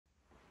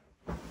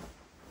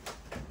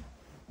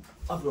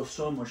I've got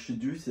so much to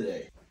do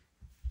today.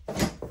 I'm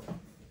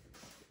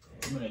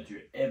gonna do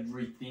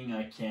everything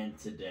I can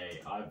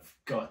today. I've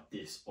got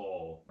this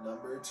all.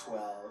 Number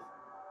 12.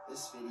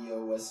 This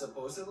video was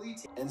supposedly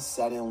and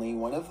suddenly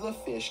one of the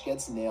fish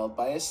gets nailed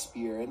by a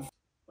spear and...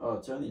 Oh,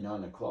 it's only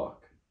 9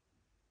 o'clock.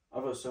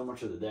 I've got so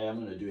much of the day, I'm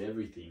gonna do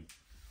everything.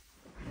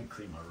 I'm gonna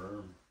clean my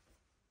room.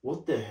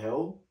 What the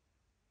hell?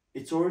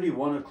 It's already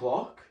 1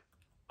 o'clock?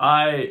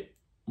 I,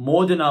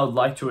 more than I would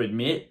like to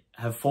admit,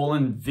 have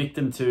fallen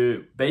victim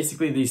to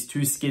basically these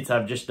 2 skits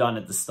I've just done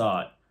at the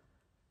start.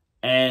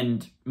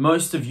 And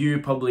most of you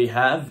probably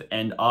have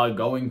and are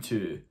going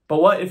to.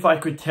 But what if I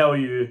could tell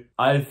you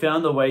I've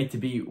found a way to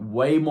be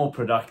way more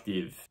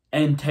productive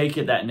and take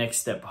it that next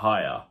step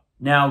higher?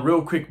 Now,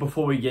 real quick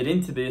before we get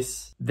into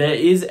this, there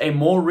is a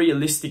more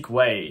realistic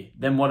way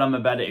than what I'm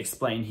about to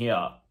explain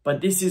here.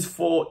 But this is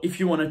for if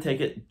you want to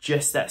take it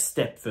just that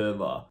step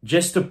further,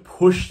 just to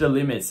push the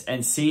limits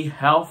and see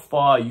how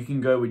far you can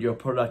go with your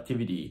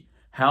productivity,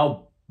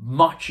 how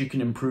much you can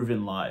improve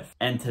in life.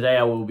 And today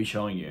I will be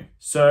showing you.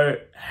 So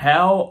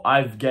how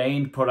I've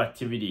gained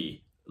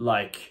productivity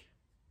like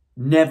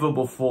never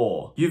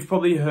before. You've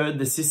probably heard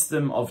the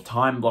system of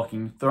time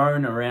blocking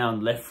thrown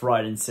around left,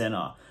 right, and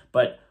center.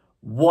 But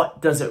what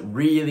does it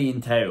really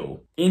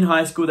entail? In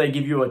high school, they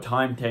give you a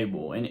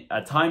timetable, and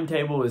a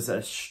timetable is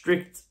a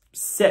strict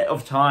set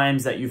of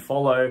times that you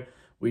follow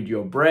with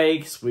your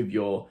breaks, with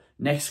your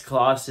next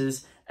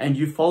classes, and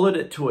you followed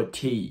it to a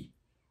T.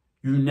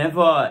 You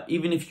never,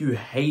 even if you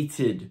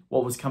hated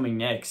what was coming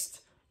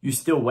next, you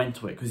still went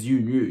to it because you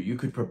knew you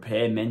could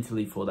prepare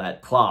mentally for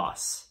that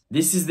class.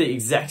 This is the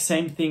exact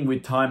same thing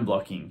with time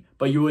blocking,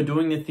 but you are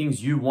doing the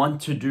things you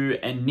want to do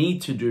and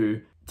need to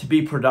do to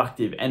be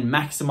productive and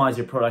maximize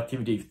your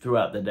productivity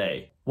throughout the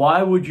day.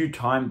 Why would you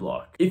time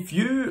block? If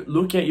you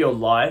look at your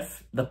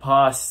life the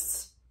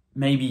past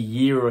maybe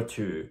year or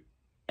two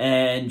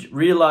and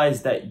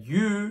realize that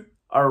you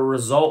are a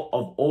result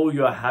of all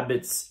your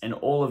habits and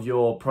all of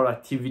your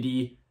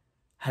productivity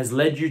has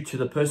led you to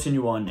the person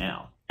you are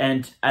now.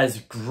 And as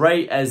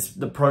great as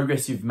the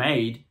progress you've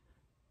made,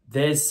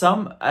 there's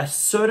a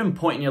certain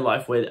point in your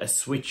life where a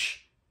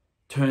switch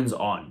turns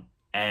on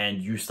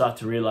and you start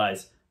to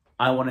realize,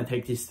 I want to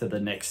take this to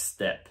the next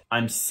step.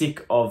 I'm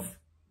sick of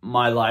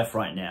my life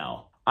right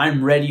now.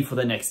 I'm ready for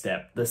the next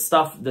step. The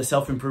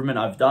self-improvement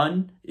I've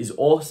done is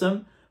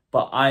awesome,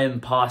 but I am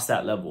past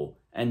that level.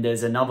 And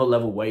there's another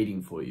level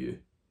waiting for you.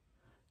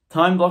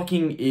 Time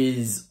blocking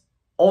is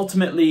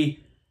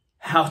ultimately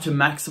how to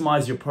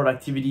maximize your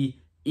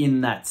productivity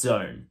in that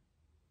zone.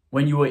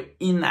 When you are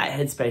in that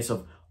headspace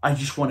of, I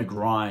just want to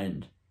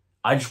grind,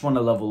 I just want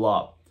to level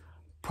up.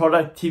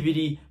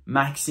 Productivity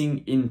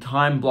maxing in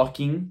time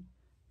blocking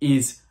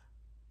is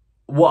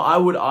what I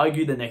would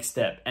argue the next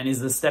step, and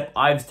is the step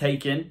I've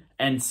taken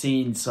and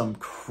seen some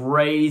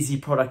crazy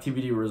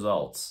productivity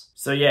results.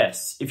 So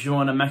yes, if you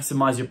want to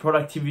maximize your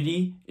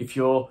productivity, if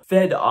you're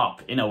fed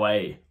up in a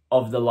way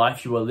of the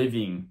life you are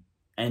living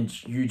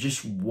and you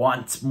just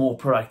want more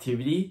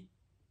productivity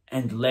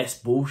and less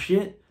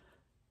bullshit,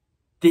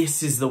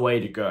 this is the way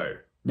to go.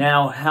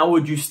 Now, how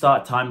would you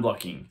start time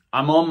blocking?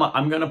 I'm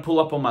going to pull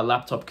up on my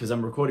laptop because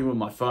I'm recording with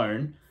my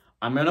phone.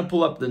 I'm going to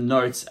pull up the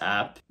Notes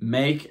app,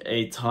 make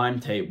a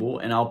timetable,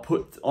 and I'll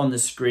put on the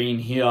screen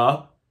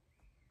here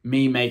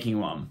me making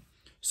one.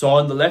 So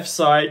on the left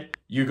side,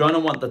 you're going to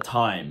want the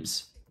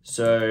times.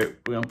 So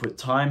we're going to put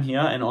time here,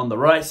 and on the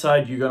right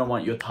side, you're going to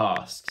want your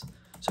tasks.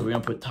 So we're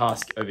going to put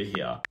task over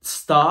here.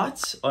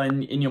 Start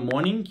in your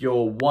morning,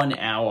 your 1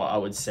 hour, I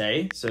would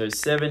say. So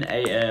 7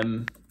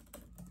 a.m.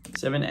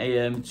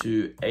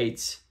 to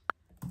 8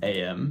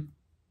 a.m.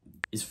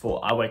 is for,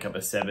 I wake up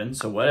at 7.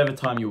 So whatever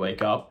time you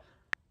wake up,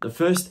 the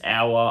first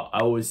hour,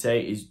 I would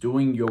say, is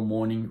doing your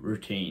morning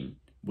routine.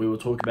 We will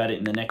talk about it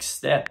in the next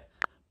step,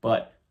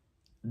 but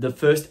the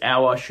first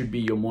hour should be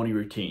your morning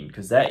routine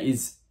because that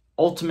is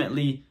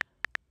ultimately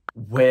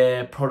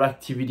where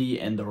productivity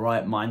and the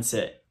right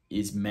mindset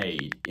is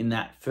made, in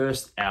that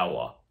first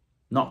hour.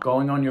 Not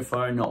going on your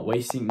phone, not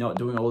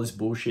doing all this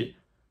bullshit,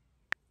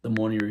 the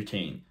morning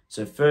routine.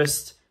 So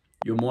first,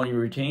 your morning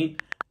routine.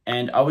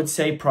 And I would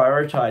say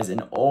prioritize,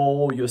 and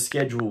all your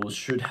schedules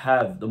should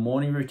have the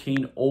morning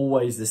routine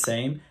always the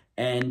same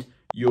and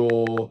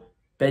your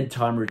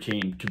bedtime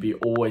routine to be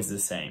always the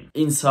same.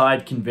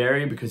 Inside can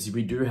vary because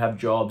we do have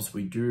jobs,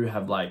 we do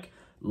have like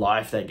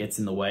life that gets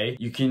in the way.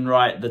 You can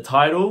write the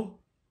title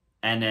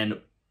and then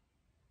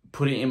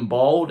put it in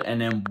bold and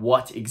then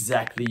what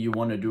exactly you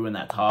want to do in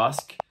that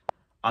task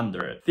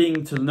under it.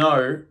 Thing to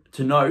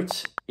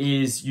note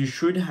is you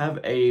should have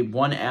a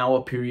 1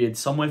 hour period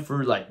somewhere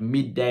through like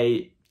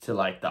midday to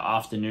like the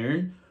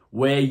afternoon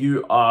where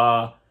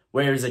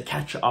is a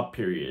catch up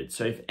period.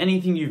 So if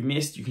anything you've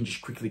missed, you can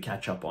just quickly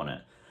catch up on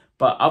it.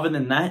 But other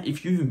than that,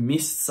 if you've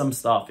missed some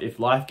stuff, if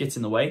life gets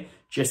in the way,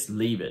 just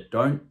leave it.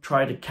 Don't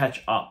try to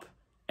catch up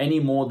any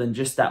more than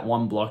just that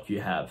one block you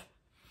have.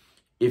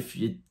 If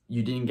you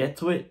didn't get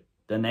to it,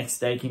 the next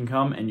day can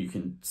come and you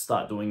can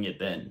start doing it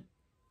then.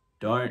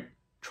 Don't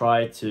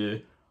try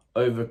to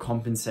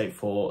overcompensate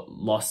for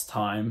lost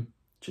time.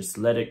 Just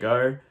let it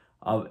go.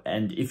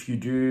 And if you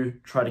do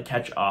try to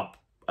catch up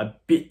a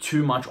bit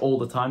too much all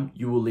the time,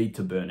 you will lead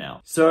to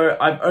burnout. So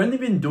I've only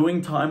been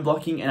doing time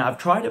blocking, and I've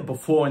tried it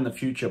before in the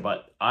future,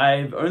 but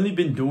I've only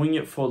been doing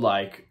it for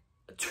like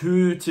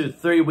 2 to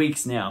 3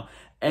 weeks now.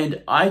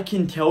 And I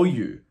can tell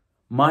you,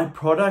 my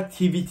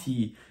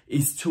productivity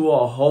is to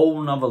a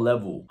whole nother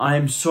level. I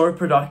am so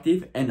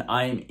productive and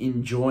I am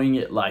enjoying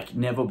it like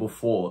never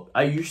before.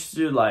 I used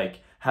to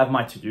like have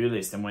my to-do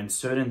list, and when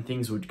certain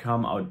things would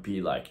come, I would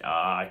be like,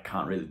 I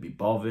can't really be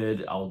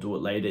bothered. I'll do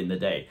it later in the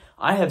day.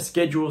 I have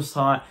scheduled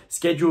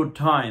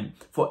time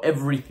for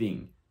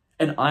everything,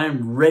 and I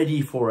am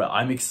ready for it.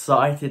 I'm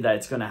excited that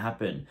it's gonna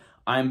happen.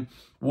 I'm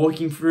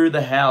walking through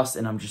the house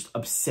and I'm just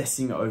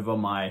obsessing over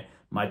my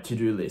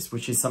to-do list,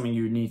 which is something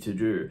you need to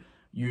do.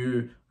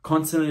 You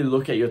constantly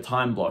look at your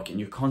time block and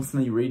you're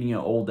constantly reading it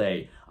all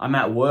day. I'm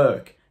at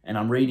work and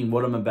I'm reading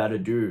what I'm about to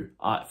do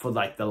for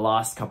like the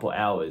last couple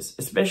hours.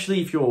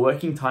 Especially if you're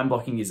working, time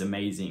blocking is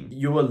amazing.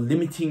 You are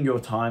limiting your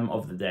time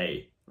of the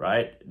day,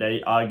 right?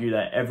 They argue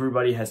that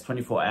everybody has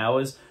 24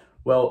 hours.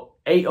 Well,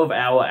 8 of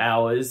our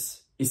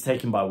hours is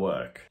taken by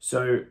work.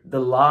 So the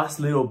last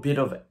little bit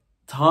of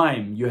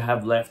time you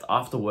have left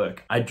after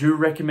work, I do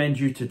recommend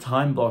you to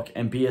time block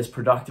and be as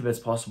productive as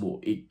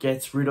possible. It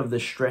gets rid of the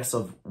stress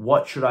of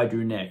what should I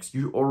do next.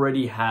 You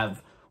already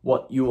have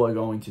what you are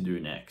going to do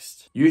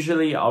next.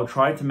 Usually I'll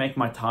try to make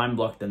my time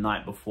block the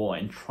night before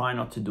and try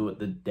not to do it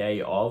the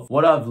day of.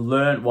 What I've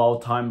learned while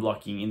time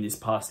blocking in this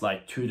past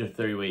like 2 to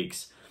 3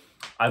 weeks,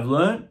 I've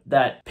learned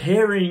that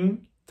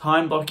pairing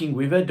time blocking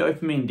with a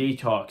dopamine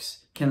detox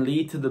can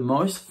lead to the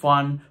most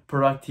fun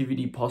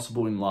productivity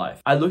possible in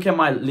life. I look at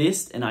my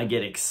list and I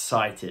get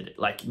excited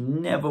like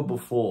never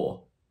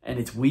before. And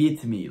it's weird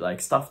to me, like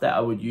stuff that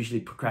I would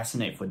usually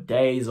procrastinate for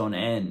days on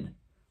end,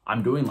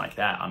 I'm doing like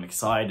that. I'm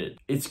excited.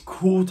 It's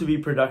cool to be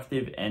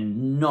productive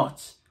and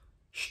not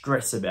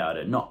stress about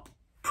it, not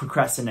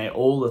procrastinate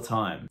all the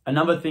time.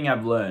 Another thing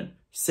I've learned,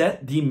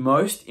 set the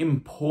most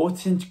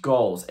important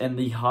goals and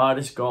the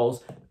hardest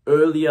goals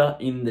earlier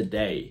in the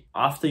day.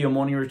 After your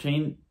morning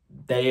routine,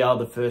 they are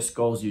the first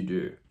goals you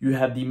do. You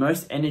have the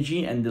most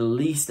energy and the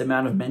least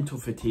amount of mental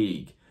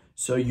fatigue.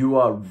 So you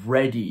are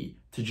ready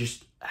to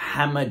just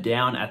hammer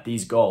down at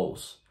these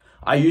goals.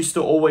 I used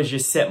to always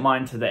just set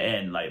mine to the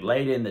end, like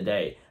later in the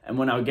day. And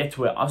when I would get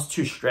to it, I was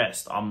too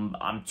stressed.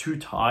 I'm too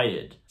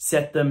tired.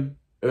 Set them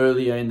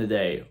earlier in the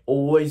day.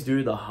 Always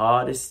do the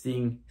hardest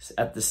thing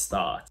at the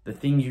start. The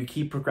thing you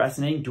keep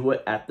procrastinating, do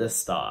it at the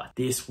start.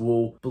 This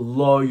will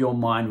blow your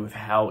mind with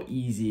how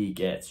easy it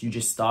gets. You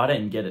just start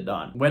it and get it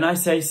done. When I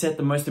say set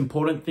the most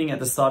important thing at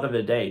the start of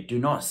the day, do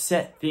not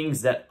set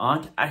things that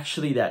aren't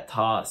actually that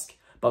task,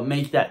 but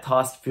make that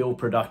task feel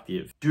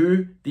productive.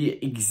 Do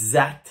the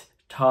exact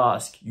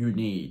task you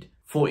need.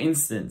 For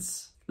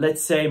instance,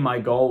 let's say my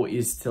goal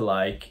is to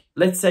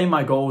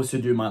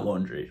do my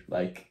laundry,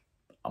 like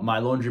my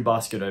laundry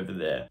basket over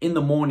there. In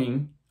the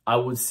morning, I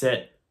would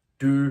set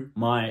do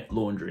my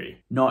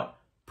laundry, not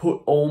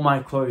put all my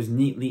clothes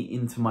neatly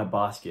into my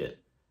basket,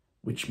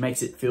 which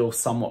makes it feel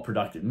somewhat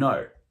productive.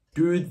 No,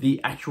 do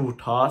the actual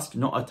task,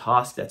 not a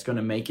task that's going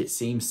to make it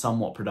seem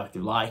somewhat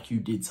productive, like you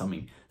did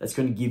something that's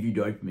going to give you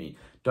dopamine.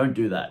 Don't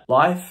do that.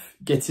 Life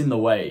gets in the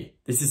way.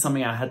 This is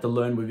something I had to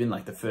learn within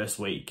like the first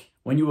week.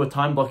 When you were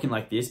time blocking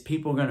like this,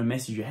 people are going to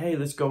message you, hey,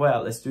 let's go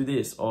out, let's do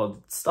this, or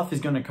stuff is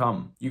going to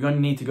come. You're going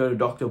to need to go to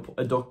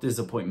doctor's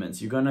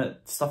appointments.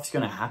 Stuff's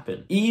going to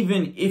happen.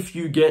 Even if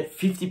you get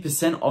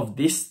 50% of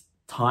this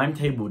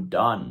timetable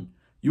done,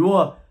 you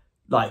are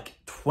like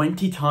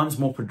 20 times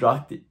more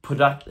productive.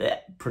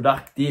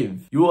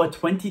 You are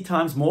 20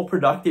 times more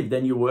productive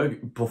than you were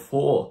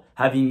before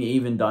having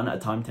even done a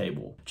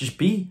timetable. Just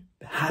be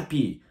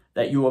happy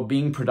that you are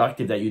being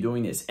productive, that you're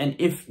doing this. And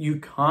if you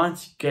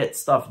can't get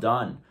stuff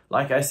done,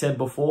 like I said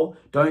before,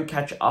 don't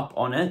catch up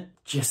on it.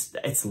 Just,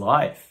 it's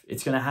life.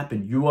 It's going to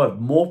happen. You are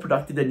more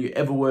productive than you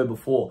ever were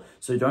before.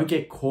 So don't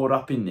get caught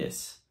up in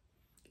this.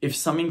 If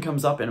something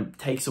comes up and it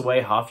takes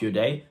away half your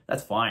day,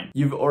 that's fine.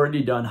 You've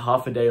already done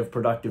half a day of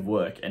productive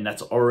work, and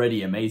that's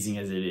already amazing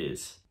as it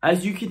is.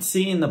 As you can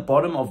see in the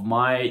bottom of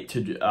my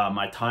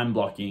time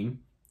blocking,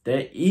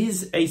 there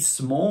is a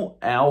small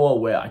hour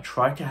where I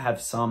try to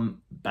have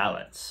some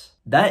balance.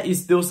 That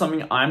is still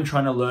something I'm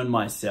trying to learn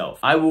myself.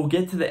 I will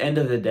get to the end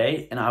of the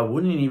day and I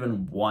wouldn't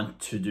even want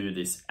to do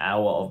this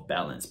hour of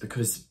balance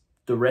because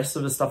the rest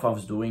of the stuff I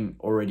was doing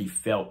already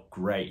felt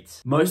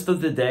great. Most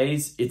of the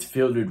days it's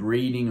filled with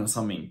reading or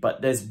something,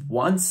 but there's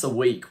once a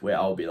week where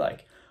I'll be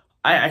like,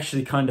 I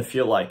actually kind of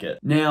feel like it.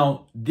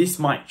 Now, this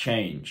might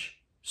change.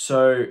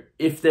 So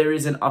if there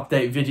is an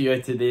update video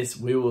to this,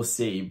 we will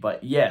see.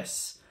 But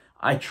yes,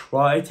 I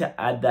try to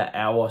add that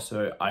hour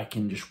so I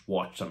can just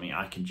watch something.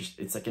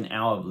 It's like an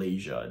hour of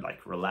leisure,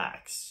 like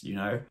relax, you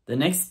know? The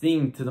next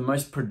thing to the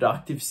most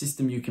productive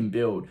system you can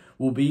build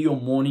will be your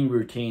morning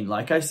routine.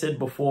 Like I said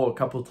before a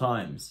couple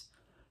times,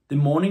 the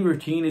morning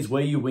routine is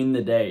where you win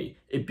the day.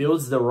 It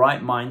builds the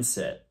right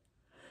mindset.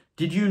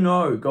 Did you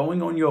know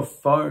going on your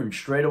phone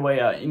straight away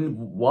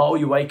while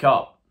you wake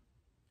up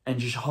and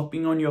just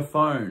hopping on your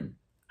phone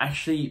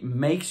actually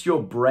makes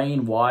your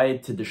brain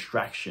wired to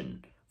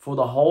distraction for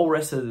the whole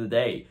rest of the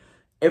day.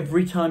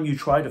 Every time you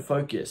try to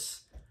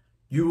focus,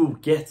 you will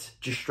get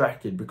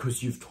distracted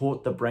because you've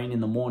taught the brain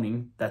in the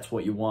morning that's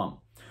what you want.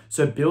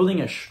 So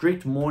building a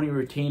strict morning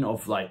routine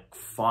of like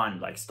fun,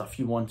 like stuff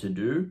you want to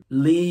do,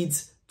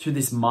 leads to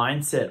this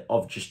mindset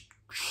of just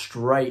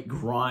straight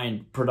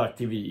grind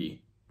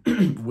productivity,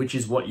 which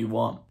is what you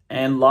want.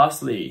 And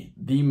lastly,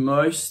 the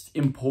most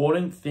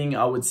important thing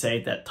I would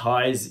say that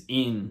ties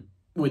in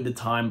with the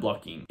time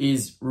blocking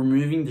is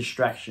removing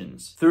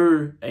distractions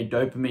through a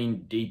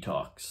dopamine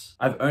detox.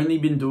 I've only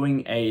been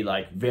doing a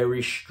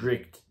very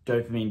strict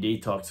dopamine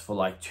detox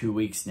for 2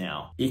 weeks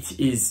now. It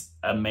is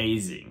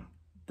amazing.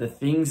 The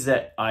things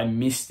that I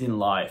missed in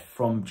life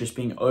from just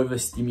being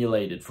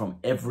overstimulated from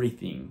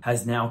everything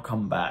has now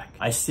come back.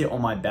 I sit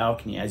on my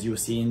balcony, as you'll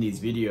see in these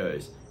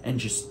videos, and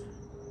just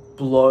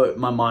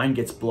my mind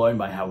gets blown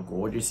by how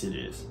gorgeous it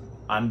is.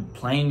 I'm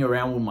playing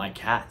around with my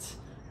cat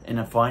and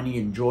I'm finding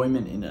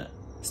enjoyment in it.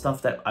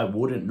 Stuff that I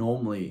wouldn't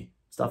normally,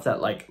 stuff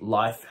that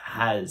life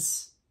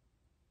has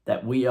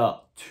that we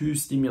are too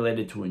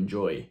stimulated to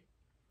enjoy.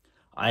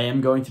 I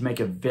am going to make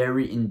a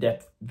very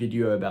in-depth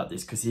video about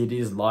this because it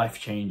is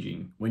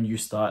life-changing when you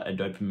start a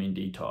dopamine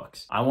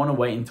detox. I want to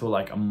wait until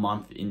a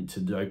month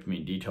into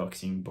dopamine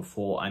detoxing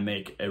before I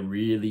make a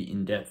really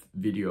in-depth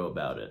video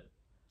about it.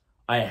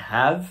 I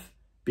have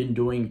been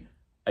doing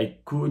a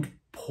good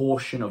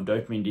portion of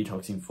dopamine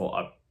detoxing for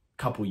a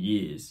couple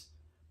years,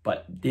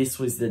 but this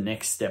was the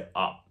next step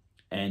up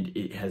and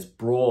it has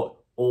brought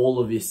all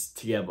of this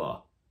together.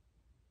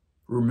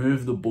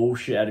 Remove the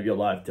bullshit out of your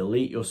life,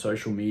 delete your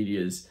social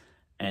medias,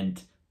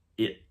 and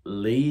it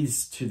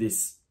leads to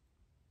this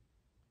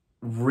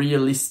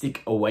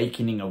realistic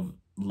awakening of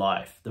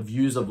life. The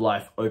views of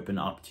life open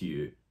up to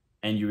you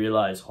and you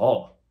realize,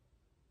 oh,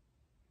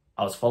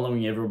 I was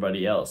following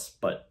everybody else,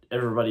 but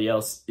everybody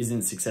else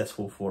isn't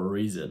successful for a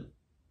reason.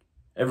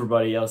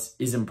 Everybody else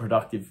isn't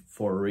productive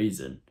for a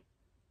reason.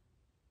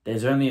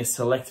 There's only a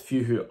select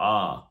few who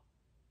are,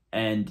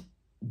 and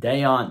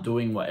they aren't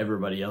doing what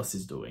everybody else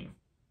is doing.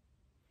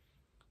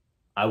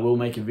 I will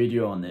make a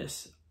video on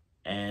this,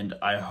 and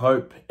I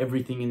hope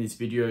everything in this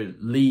video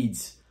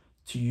leads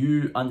to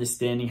you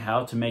understanding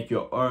how to make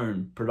your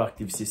own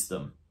productive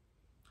system.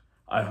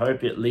 I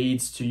hope it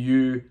leads to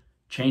you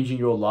changing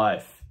your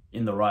life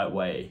in the right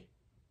way,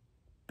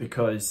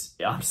 because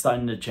I'm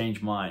starting to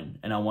change mine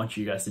and I want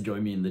you guys to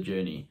join me in the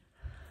journey.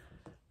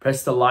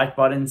 Press the like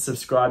button,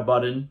 subscribe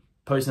button,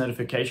 post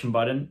notification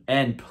button,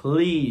 and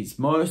please,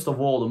 most of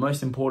all, the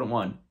most important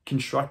one,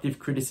 constructive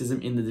criticism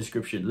in the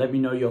description. Let me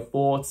know your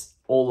thoughts,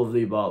 all of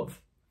the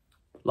above.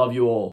 Love you all.